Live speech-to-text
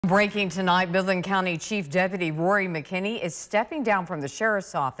Breaking tonight, Midland County Chief Deputy Rory McKinney is stepping down from the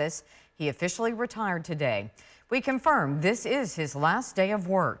sheriff's office. He officially retired today. We confirm this is his last day of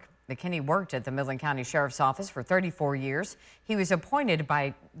work. McKinney worked at the Midland County Sheriff's Office for 34 years. He was appointed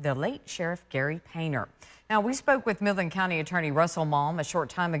by the late Sheriff Gary Painter. Now, we spoke with Midland County Attorney Russell Malm a short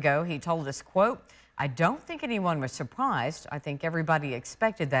time ago. He told us, quote, "I don't think anyone was surprised. I think everybody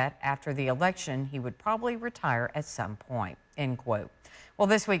expected that after the election he would probably retire at some point," end quote. Well,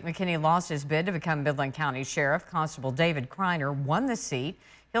 this week McKinney lost his bid to become Midland County Sheriff. Constable David Kreiner won the seat.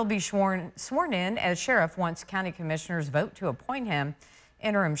 He'll be sworn in as sheriff once county commissioners vote to appoint him.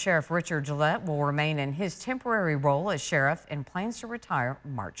 Interim Sheriff Richard Gillette will remain in his temporary role as sheriff and plans to retire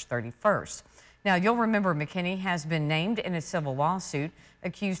March 31st. Now, you'll remember McKinney has been named in a civil lawsuit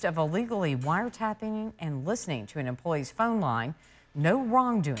accused of illegally wiretapping and listening to an employee's phone line. No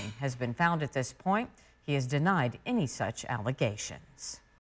wrongdoing has been found at this point. He has denied any such allegations.